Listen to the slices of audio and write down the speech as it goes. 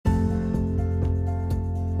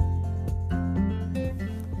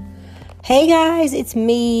Hey guys, it's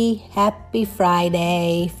me. Happy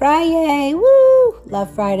Friday. Friday, woo!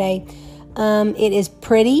 Love Friday. It is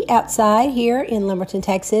pretty outside here in Lumberton,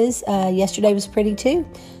 Texas. Yesterday was pretty too.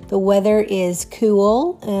 The weather is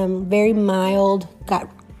cool, very mild. Got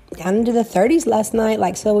down into the 30s last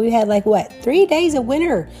night. So we had 3 days of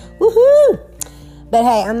winter. Woohoo! But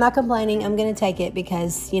hey, I'm not complaining. I'm going to take it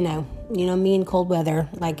because, you know me and cold weather.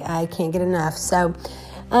 I can't get enough. So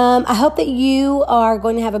I hope that you are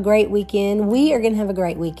going to have a great weekend. We are going to have a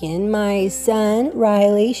great weekend. My son,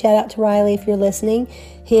 Riley, shout out to Riley if you're listening,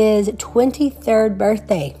 his 23rd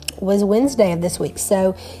birthday was Wednesday of this week.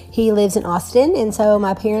 So he lives in Austin, and so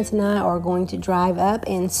my parents and I are going to drive up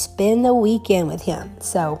and spend the weekend with him.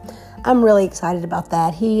 So I'm really excited about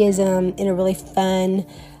that. He is in a really fun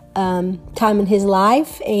time in his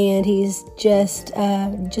life, and he's just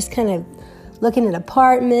kind of looking at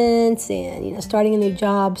apartments and starting a new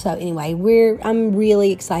job. So anyway, I'm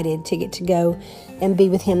really excited to get to go and be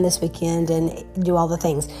with him this weekend and do all the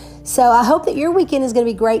things. So I hope that your weekend is going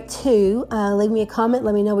to be great too. Leave me a comment.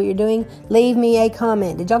 Let me know what you're doing. Leave me a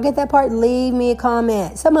comment. Did y'all get that part? Leave me a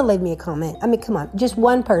comment. Someone leave me a comment. I mean, come on, just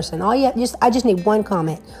one person. I just need one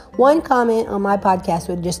comment. One comment on my podcast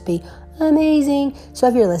would just be amazing. So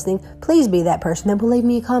if you're listening, please be that person that will leave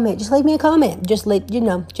me a comment. Just leave me a comment. Just leave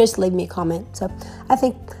me a comment. So I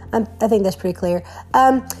think that's pretty clear.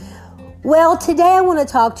 Well, today I want to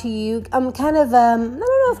talk to you. I'm kind of I don't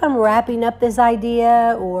know if I'm wrapping up this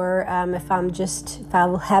idea or if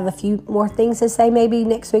I'll have a few more things to say maybe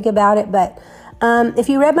next week about it. But if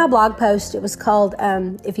you read my blog post, it was called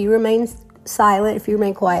 "If You Remain Silent, If You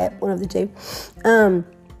Remain Quiet," one of the two.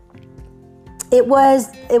 It was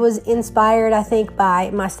inspired, I think,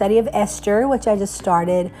 by my study of Esther, which I just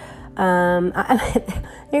started. Okay,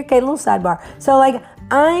 little sidebar. So,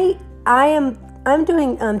 I'm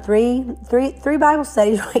doing three Bible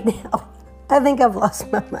studies right now. I think I've lost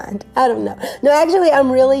my mind. I don't know. No, actually, I'm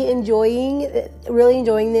really enjoying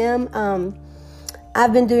them.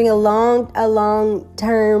 I've been doing a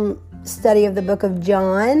long-term study of the book of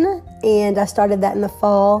John, and I started that in the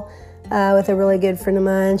fall. With a really good friend of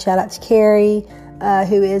mine. Shout out to Carrie,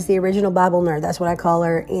 who is the original Bible nerd. That's what I call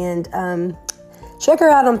her. And check her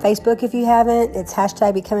out on Facebook if you haven't. It's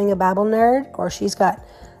 #BecomingABibleNerd, or she's got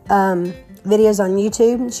videos on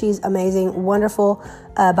YouTube. She's amazing, wonderful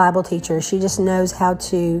Bible teacher. She just knows how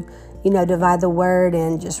to, divide the word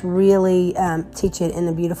and just really teach it in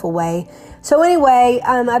a beautiful way. So anyway,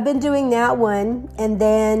 I've been doing that one, and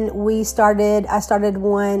then I started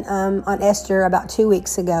one on Esther about 2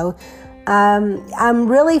 weeks ago. I'm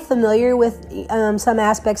really familiar with some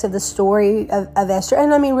aspects of the story of Esther,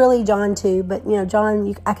 and I mean really John too, but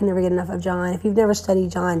John, I can never get enough of John. If you've never studied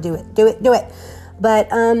John, do it. But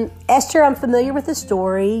Esther, I'm familiar with the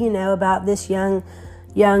story, about this young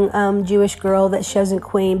Jewish girl that's chosen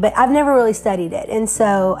queen, but I've never really studied it, and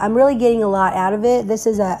so I'm really getting a lot out of it. This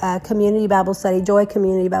is a community Bible study, Joy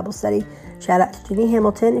Community Bible Study. Shout out to Jenny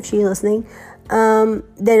Hamilton if she's listening.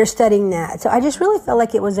 They're studying that, so I just really felt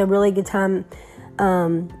like it was a really good time,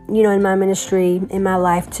 in my ministry, in my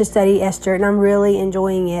life, to study Esther, and I'm really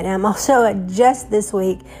enjoying it. And I'm also just this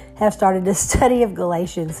week have started a study of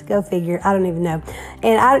Galatians. Go figure. I don't even know.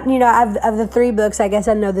 And I've of the 3 books, I guess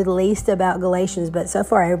I know the least about Galatians, but so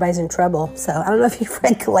far everybody's in trouble. So I don't know if you've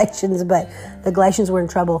read Galatians, but the Galatians were in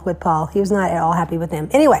trouble with Paul. He was not at all happy with them.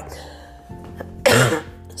 Anyway,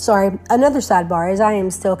 sorry. Another sidebar is I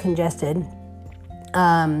am still congested.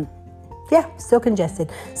 Still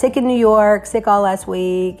congested. Sick in New York, sick all last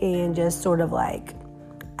week, and just sort of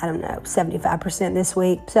 75% this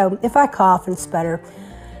week. So if I cough and sputter,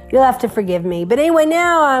 you'll have to forgive me. But anyway,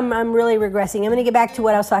 now I'm really regressing. I'm going to get back to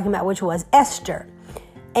what I was talking about, which was Esther.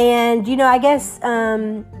 And, I guess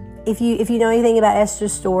if you know anything about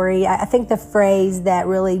Esther's story, I think the phrase that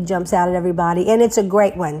really jumps out at everybody, and it's a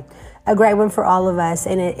great one for all of us,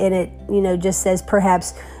 and it just says,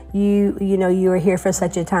 perhaps you are here for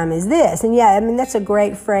such a time as this. And that's a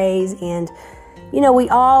great phrase. And we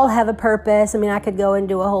all have a purpose. I mean, I could go and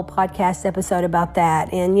do a whole podcast episode about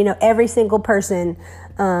that. And every single person,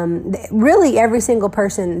 really every single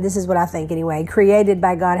person, this is what I think anyway, created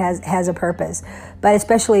by God has a purpose. But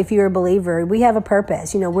especially if you're a believer, we have a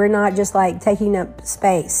purpose. We're not just taking up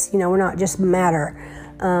space. We're not just matter.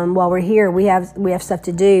 While we're here, we have stuff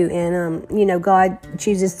to do, and God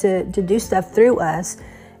chooses to do stuff through us.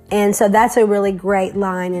 And so that's a really great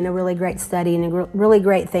line and a really great study and a really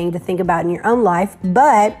great thing to think about in your own life.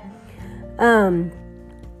 But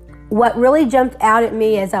what really jumped out at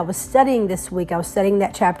me as I was studying this week, I was studying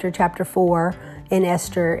that chapter 4 in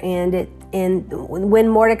Esther, and And when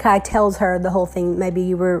Mordecai tells her the whole thing, maybe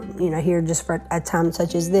you were, here just for a time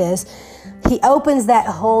such as this, he opens that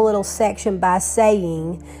whole little section by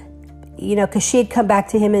saying, because she had come back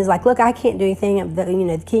to him and is like, look, I can't do anything.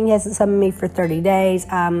 The king hasn't summoned me for 30 days.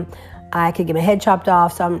 I could get my head chopped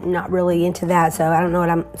off, so I'm not really into that. So I don't know what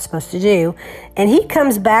I'm supposed to do. And he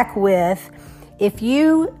comes back with, if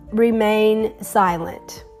you remain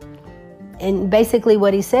silent. And basically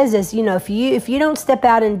what he says is, if you don't step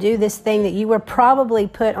out and do this thing that you were probably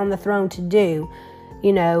put on the throne to do,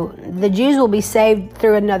 the Jews will be saved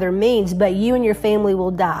through another means, but you and your family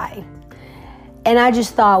will die. And I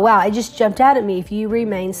just thought, wow, it just jumped out at me. If you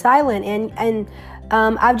remain silent, and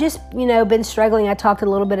I've just, been struggling. I talked a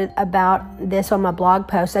little bit about this on my blog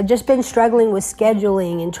post. I've just been struggling with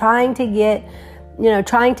scheduling and trying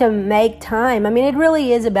to make time. I mean, it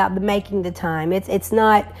really is about making the time. It's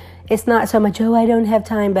not so much, I don't have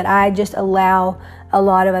time, but I just allow a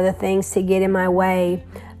lot of other things to get in my way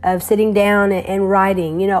of sitting down and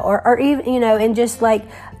writing, or even, and just like,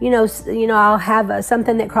 I'll have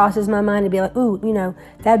something that crosses my mind and be like, ooh,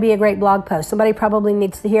 that'd be a great blog post. Somebody probably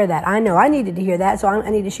needs to hear that. I know I needed to hear that, so I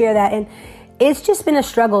need to share that. And it's just been a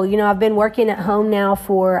struggle. I've been working at home now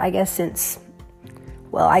for,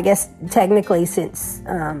 technically since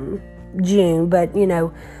June, but,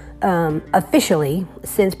 officially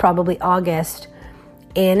since probably August.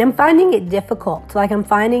 And I'm finding it difficult. I'm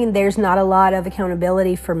finding there's not a lot of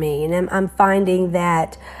accountability for me. And I'm finding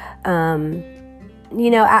that, I'm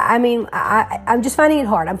just finding it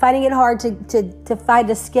hard. I'm finding it hard to find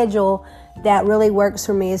a schedule that really works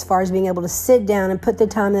for me as far as being able to sit down and put the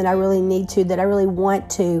time that I really need to, that I really want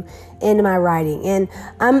to, into my writing. And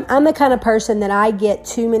I'm the kind of person that I get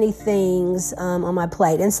too many things on my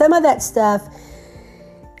plate. And some of that stuff,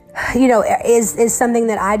 is something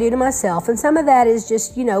that I do to myself. And some of that is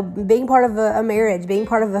just, being part of a marriage, being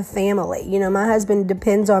part of a family. My husband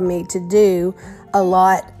depends on me to do a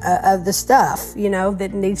lot of the stuff,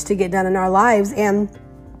 that needs to get done in our lives. And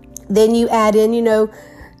then you add in,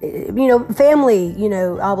 family,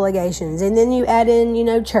 obligations. And then you add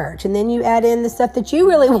in, church. And then you add in the stuff that you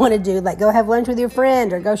really want to do, like go have lunch with your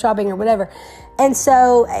friend or go shopping or whatever. And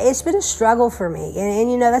so it's been a struggle for me.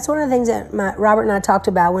 And that's one of the things that Robert and I talked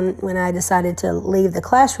about when I decided to leave the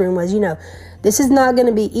classroom was, this is not going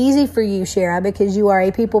to be easy for you, Shara, because you are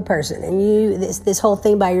a people person and this whole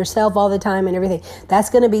thing by yourself all the time and everything, that's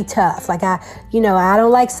going to be tough. I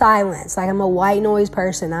don't like silence. I'm a white noise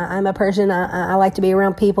person. I'm a person, I like to be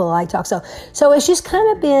around people. I like to talk. So it's just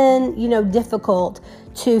kind of been, difficult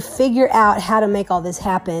to figure out how to make all this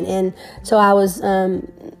happen. And so I was,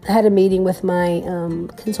 had a meeting with my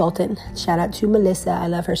consultant. Shout out to Melissa. I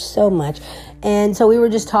love her so much. And so we were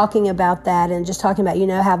just talking about that and just talking about,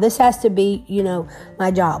 how this has to be,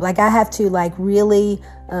 my job. I have to really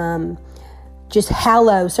just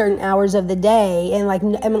hallow certain hours of the day. And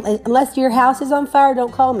unless your house is on fire,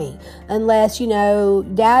 don't call me. Unless,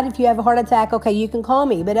 Dad, if you have a heart attack, okay, you can call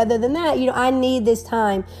me. But other than that, I need this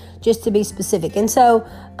time just to be specific. And so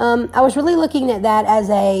I was really looking at that as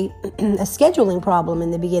a scheduling problem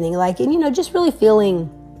in the beginning, just really feeling,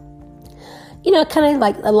 kind of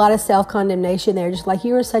like a lot of self-condemnation there, just like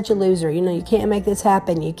you are such a loser, you can't make this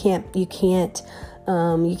happen, you can't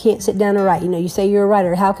sit down and write, you say you're a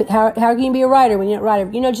writer, how can you be a writer when you're not a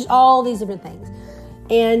writer, just all these different things.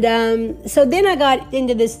 And so then I got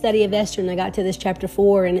into this study of Esther, and I got to this chapter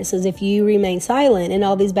 4, and it says, if you remain silent, and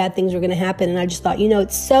all these bad things are going to happen. And I just thought,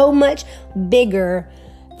 it's so much bigger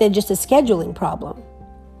than just a scheduling problem.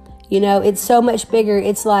 It's so much bigger.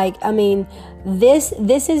 It's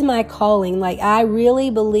this is my calling. I really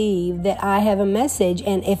believe that I have a message.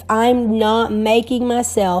 And if I'm not making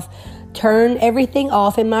myself turn everything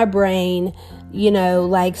off in my brain,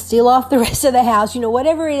 steal off the rest of the house,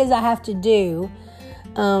 whatever it is I have to do,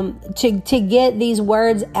 to get these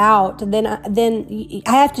words out, then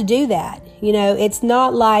I have to do that. It's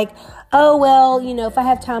not like, oh, well, if I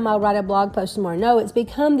have time, I'll write a blog post tomorrow. No, it's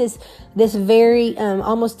become this very,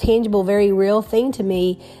 almost tangible, very real thing to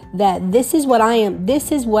me that this is what I am.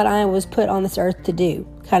 This is what I was put on this earth to do,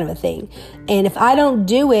 kind of a thing. And if I don't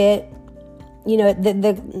do it,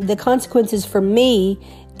 the consequences for me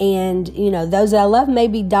and, those that I love may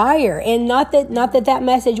be dire. And not that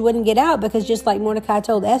message wouldn't get out, because just like Mordecai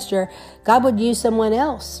told Esther, God would use someone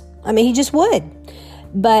else. He just would.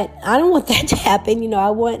 But I don't want that to happen. I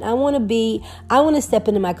want to step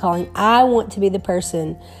into my calling. I want to be the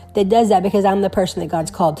person that does that, because I'm the person that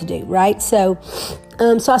God's called to do, right? So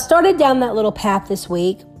I started down that little path this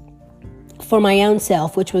week for my own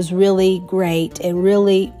self, which was really great and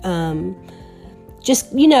really,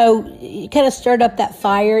 just, kind of stirred up that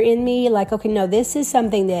fire in me. Like, okay, no, this is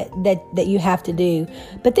something that you have to do.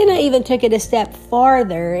 But then I even took it a step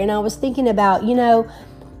farther, and I was thinking about,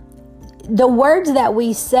 the words that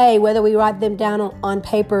we say, whether we write them down on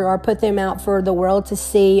paper or put them out for the world to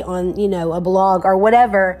see on, a blog or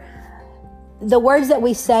whatever, the words that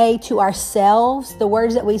we say to ourselves, the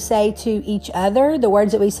words that we say to each other, the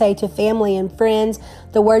words that we say to family and friends,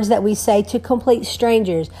 the words that we say to complete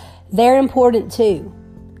strangers, they're important too.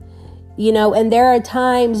 And there are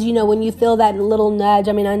times, when you feel that little nudge.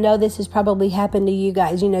 I mean, I know this has probably happened to you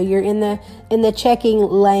guys. You're in the checking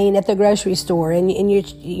lane at the grocery store, and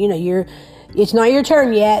you're it's not your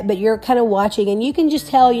turn yet, but you're kind of watching, and you can just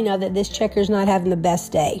tell, that this checker's not having the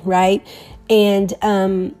best day, right? And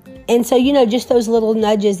so, just those little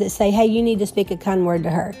nudges that say, hey, you need to speak a kind word to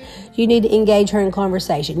her. You need to engage her in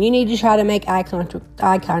conversation. You need to try to make eye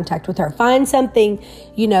contact with her. Find something,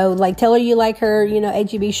 like tell her you like her,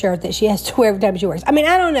 H-E-B shirt that she has to wear every time she works. I mean,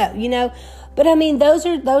 I don't know, but I mean, those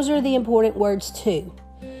are the important words too.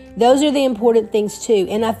 Those are the important things too.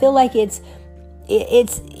 And I feel like it's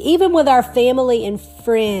even with our family and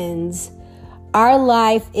friends, our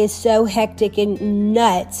life is so hectic and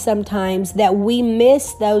nuts sometimes that we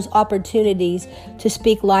miss those opportunities to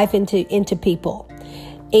speak life into people.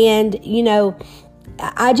 And,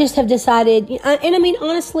 I just have decided, and I mean,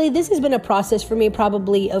 honestly, this has been a process for me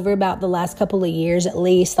probably over about the last couple of years at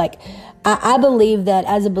least. Like, I believe that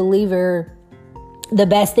as a believer, the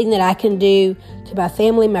best thing that I can do to my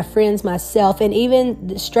family, my friends, myself, and even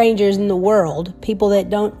the strangers in the world, people that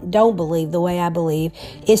don't believe the way I believe,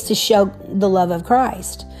 is to show the love of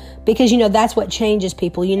Christ. Because, that's what changes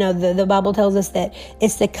people. The Bible tells us that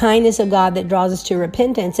it's the kindness of God that draws us to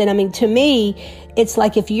repentance. And I mean, to me, it's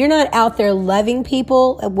like if you're not out there loving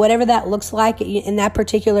people, whatever that looks like in that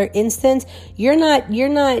particular instance, you're not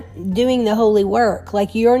doing the holy work.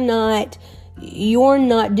 Like you're not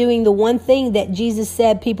doing the one thing that Jesus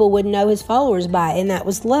said people would know his followers by, and that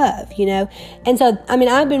was love, And so, I mean,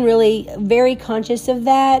 I've been really very conscious of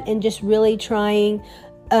that, and just really trying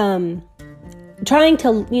to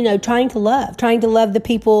love the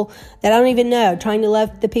people that I don't even know, trying to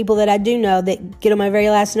love the people that I do know that get on my very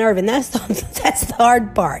last nerve. And that's the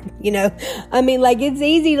hard part, I mean, like, it's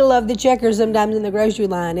easy to love the checker sometimes in the grocery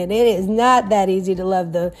line, and it is not that easy to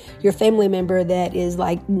love your family member that is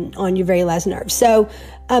like on your very last nerve. So,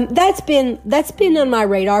 that's been on my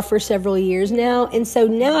radar for several years now. And so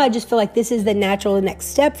now I just feel like this is the natural next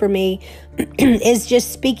step for me is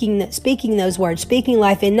just speaking those words, speaking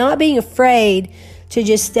life, and not being afraid to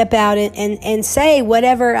just step out and say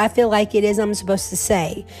whatever I feel like it is I'm supposed to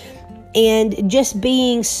say. And just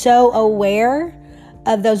being so aware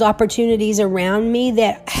of those opportunities around me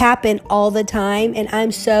that happen all the time. And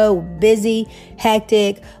I'm so busy,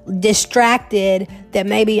 hectic, distracted that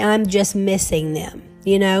maybe I'm just missing them.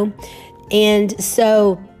 And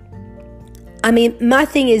so, I mean, my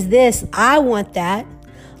thing is this, I want that.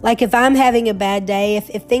 Like if I'm having a bad day,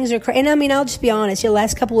 if things are crazy, and I mean, I'll just be honest, the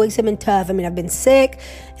last couple of weeks have been tough. I mean, I've been sick,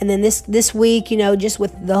 and then this week, just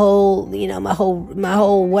with the whole, my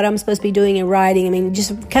whole, what I'm supposed to be doing and writing, I mean,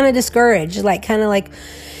 just kind of discouraged, kind of like,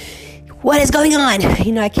 what is going on?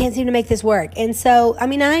 I can't seem to make this work. And so, I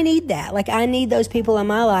mean, I need that. Like, I need those people in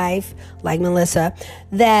my life, like Melissa,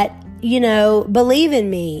 that, believe in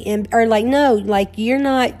me or like, no, like you're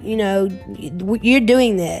not, you're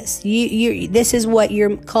doing this. This is what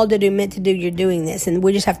you're called to do, meant to do. You're doing this, and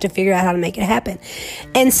we just have to figure out how to make it happen.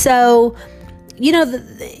 And so,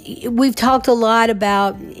 we've talked a lot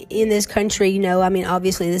about in this country, I mean,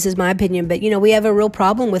 obviously this is my opinion, but, we have a real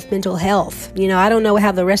problem with mental health. I don't know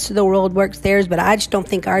how the rest of the world works theirs, but I just don't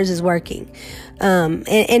think ours is working.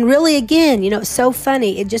 And really, again, it's so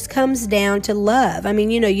funny. It just comes down to love. I mean,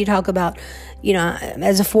 you talk about,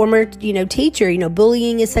 as a former, teacher,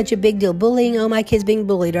 bullying is such a big deal. Bullying, oh, my kid's being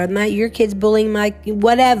bullied, or your kid's bullying my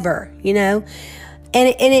whatever, And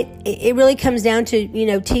it really comes down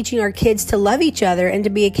to, teaching our kids to love each other and to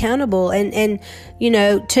be accountable and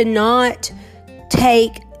to not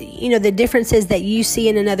take, the differences that you see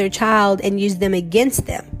in another child and use them against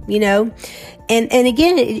them, And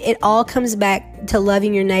again, it all comes back to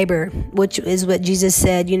loving your neighbor, which is what Jesus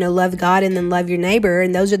said, love God and then love your neighbor.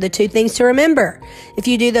 And those are the two things to remember. If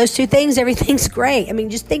you do those two things, everything's great. I mean,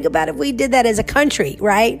 just think about if we did that as a country,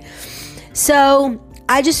 right? So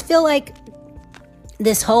I just feel like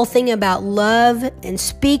this whole thing about love and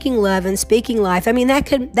speaking life, I mean, that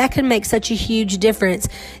could make such a huge difference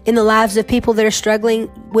in the lives of people that are struggling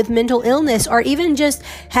with mental illness, or even just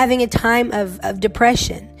having a time of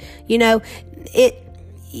depression.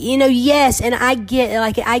 yes, and I get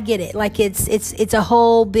it. Like it's a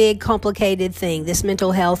whole big complicated thing, this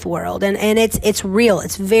mental health world. And it's real.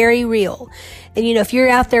 It's very real. And if you're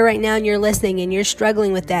out there right now and you're listening and you're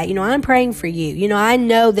struggling with that, I'm praying for you. I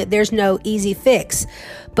know that there's no easy fix.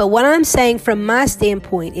 But what I'm saying from my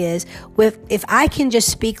standpoint is, if I can just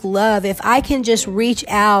speak love, if I can just reach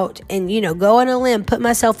out and, go on a limb, put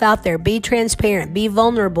myself out there, be transparent, be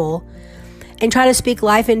vulnerable, and try to speak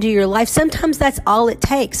life into your life. Sometimes that's all it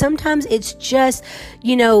takes. Sometimes it's just,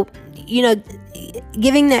 giving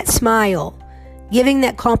that smile, giving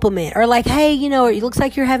that compliment, or like, hey, it looks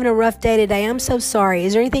like you're having a rough day today. I'm so sorry.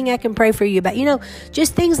 Is there anything I can pray for you about?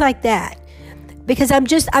 Just things like that. Because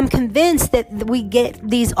I'm convinced that we get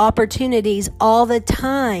these opportunities all the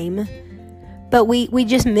time, but we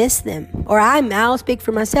just miss them. Or I'll speak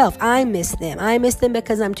for myself. I miss them. I miss them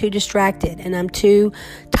because I'm too distracted and I'm too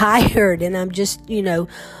tired and I'm just,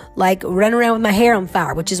 like running around with my hair on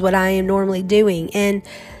fire, which is what I am normally doing. And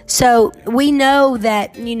so we know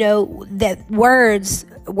that, that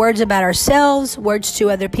words about ourselves, words to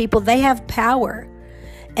other people, they have power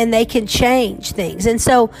and they can change things. And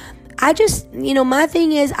so I just, my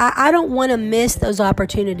thing is, I don't want to miss those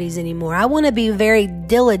opportunities anymore. I want to be very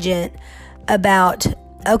diligent about,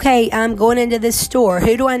 okay, I'm going into this store.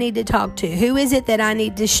 Who do I need to talk to? Who is it that I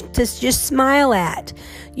need to just smile at?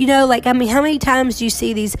 How many times do you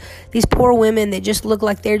see these poor women that just look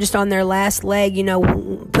like they're just on their last leg,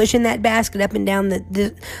 pushing that basket up and down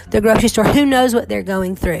the grocery store? Who knows what they're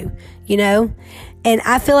going through, And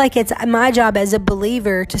I feel like it's my job as a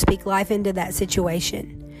believer to speak life into that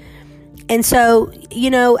situation. And so,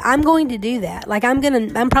 I'm going to do that. Like I'm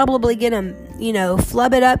probably going to,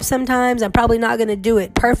 flub it up sometimes. I'm probably not going to do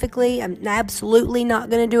it perfectly. I'm absolutely not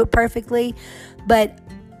going to do it perfectly. But,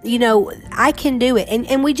 I can do it.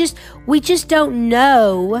 And we just don't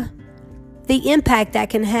know the impact that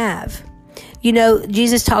can have.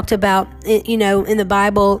 Jesus talked about, in the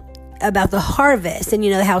Bible about the harvest and,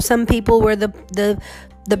 how some people were the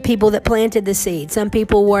people that planted the seed. Some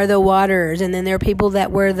people were the waterers, and then there are people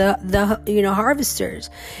that were the harvesters.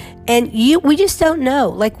 And we just don't know.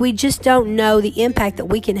 Like, we just don't know the impact that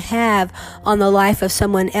we can have on the life of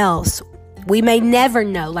someone else. We may never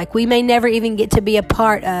know. Like, we may never even get to be a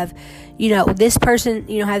part of, this person,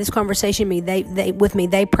 had this conversation with me.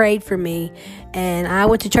 They prayed for me, and I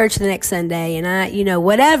went to church the next Sunday, and I,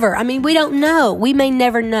 whatever. I mean, we don't know. We may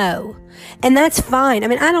never know. And that's fine. I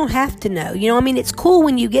mean, I don't have to know. It's cool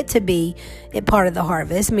when you get to be a part of the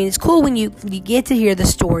harvest. I mean, it's cool when you get to hear the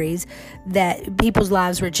stories that people's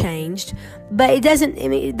lives were changed. But it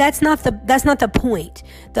doesn't, that's not the point.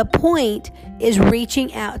 The point is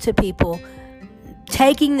reaching out to people,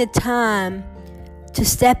 taking the time to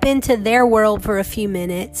step into their world for a few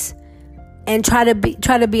minutes and try to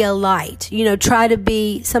be a light, try to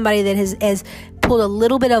be somebody that has pulled a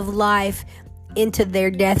little bit of life into their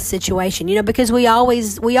death situation, because we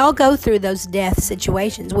all go through those death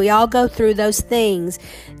situations. We all go through those things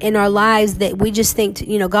in our lives that we just think,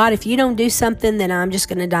 God, if you don't do something, then I'm just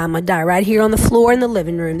going to die. I'm going to die right here on the floor in the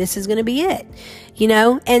living room. This is going to be it,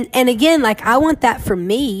 and again, like, I want that for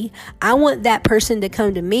me. I want that person to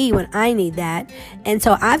come to me when I need that. And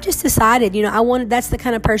so I've just decided, that's the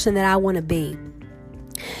kind of person that I want to be.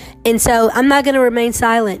 And so I'm not going to remain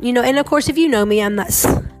silent, and of course, if you know me, I'm not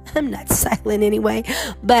silent anyway,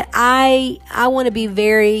 but I want to be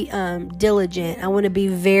very diligent. I want to be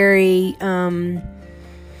very, I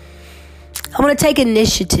want to take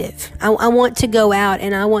initiative. I want to go out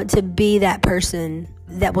and I want to be that person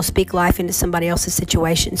that will speak life into somebody else's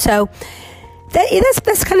situation. So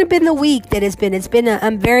that's kind of been the week that it's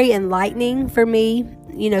been very enlightening for me,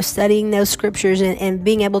 studying those scriptures and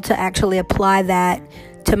being able to actually apply that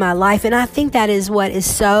to my life. And I think that is what is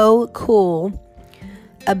so cool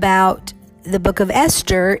about the book of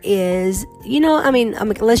Esther is,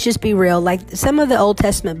 let's just be real. Like, some of the Old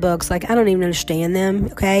Testament books, like, I don't even understand them,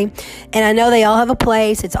 okay? And I know they all have a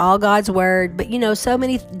place. It's all God's word. But, so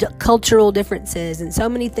many cultural differences and so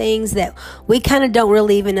many things that we kind of don't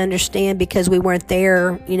really even understand because we weren't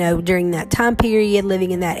there, during that time period,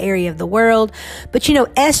 living in that area of the world. But,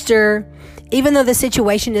 Esther, even though the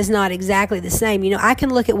situation is not exactly the same, I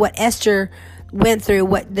can look at what Esther went through,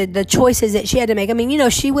 what the choices that she had to make. I mean,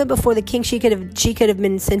 she went before the king. She could have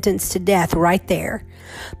been sentenced to death right there,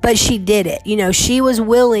 but she did it. She was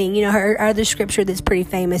willing. Her other scripture that's pretty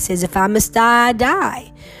famous is, if I must die, I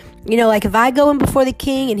die. Like, if I go in before the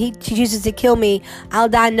king and he chooses to kill me, I'll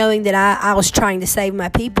die knowing that I was trying to save my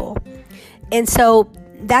people. And so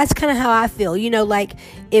that's kind of how I feel. Like,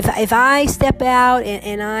 if I step out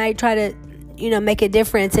and I try to make a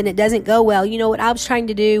difference and it doesn't go well, you know what? I was trying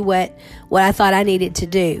to do what I thought I needed to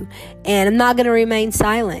do. And I'm not going to remain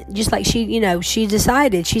silent. Just like she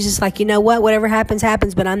decided. She's just like, you know what? Whatever happens,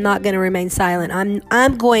 happens, but I'm not going to remain silent.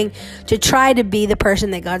 I'm going to try to be the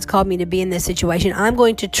person that God's called me to be in this situation. I'm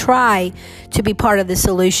going to try to be part of the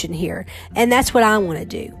solution here. And that's what I want to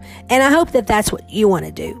do. And I hope that that's what you want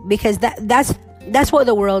to do, because that's what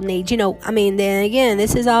the world needs. Then again,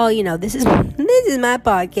 this is all, this is my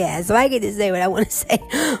podcast, so I get to say what I want to say.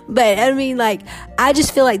 But I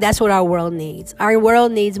just feel like that's what our world needs. Our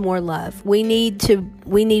world needs more love. We need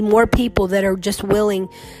more people that are just willing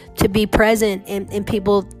to be present in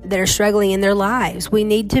people that are struggling in their lives. We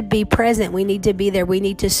need to be present. We need to be there. We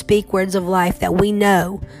need to speak words of life that we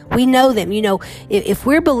know. We know them. If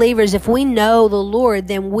we're believers, if we know the Lord,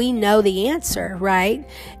 then we know the answer, right?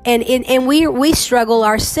 And we struggle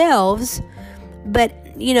ourselves, but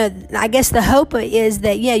I guess the hope is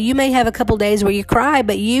that, you may have a couple days where you cry,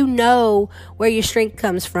 but you know where your strength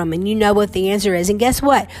comes from and you know what the answer is. And guess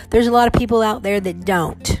what? There's a lot of people out there that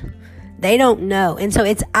don't. They don't know. And so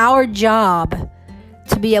it's our job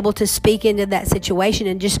to be able to speak into that situation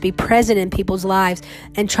and just be present in people's lives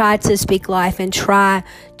and try to speak life and try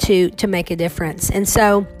to make a difference. And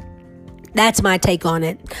so that's my take on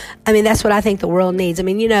it. That's what I think the world needs.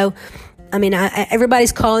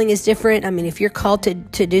 Everybody's calling is different. If you're called to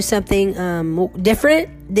do something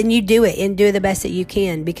different, then you do it and do the best that you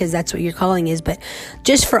can, because that's what your calling is. But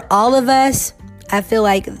just for all of us, I feel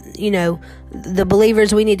like, the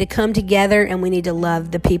believers, we need to come together and we need to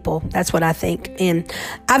love the people. That's what I think. And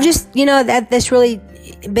I've just, that's really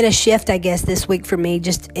been a shift, I guess, this week for me,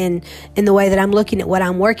 just in the way that I'm looking at what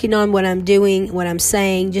I'm working on, what I'm doing, what I'm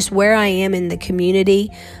saying, just where I am in the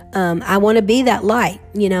community. I want to be that light.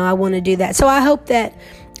 I want to do that. So I hope that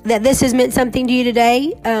this has meant something to you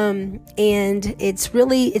today. And it's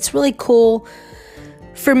really cool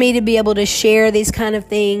for me to be able to share these kind of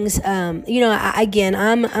things. I'm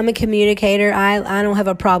a communicator. I don't have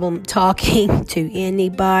a problem talking to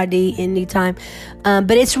anybody anytime.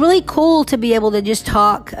 But it's really cool to be able to just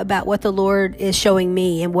talk about what the Lord is showing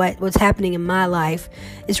me and what's happening in my life.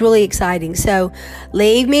 It's really exciting. So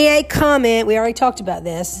leave me a comment. We already talked about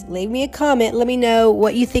this. Leave me a comment. Let me know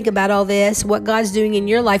what you think about all this, what God's doing in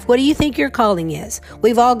your life. What do you think your calling is?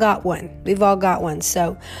 We've all got one.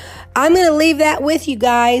 So I'm going to leave that with you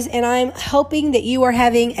guys, and I'm hoping that you are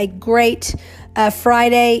having a great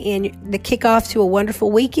Friday and the kickoff to a wonderful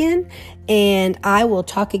weekend, and I will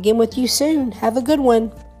talk again with you soon. Have a good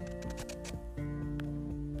one.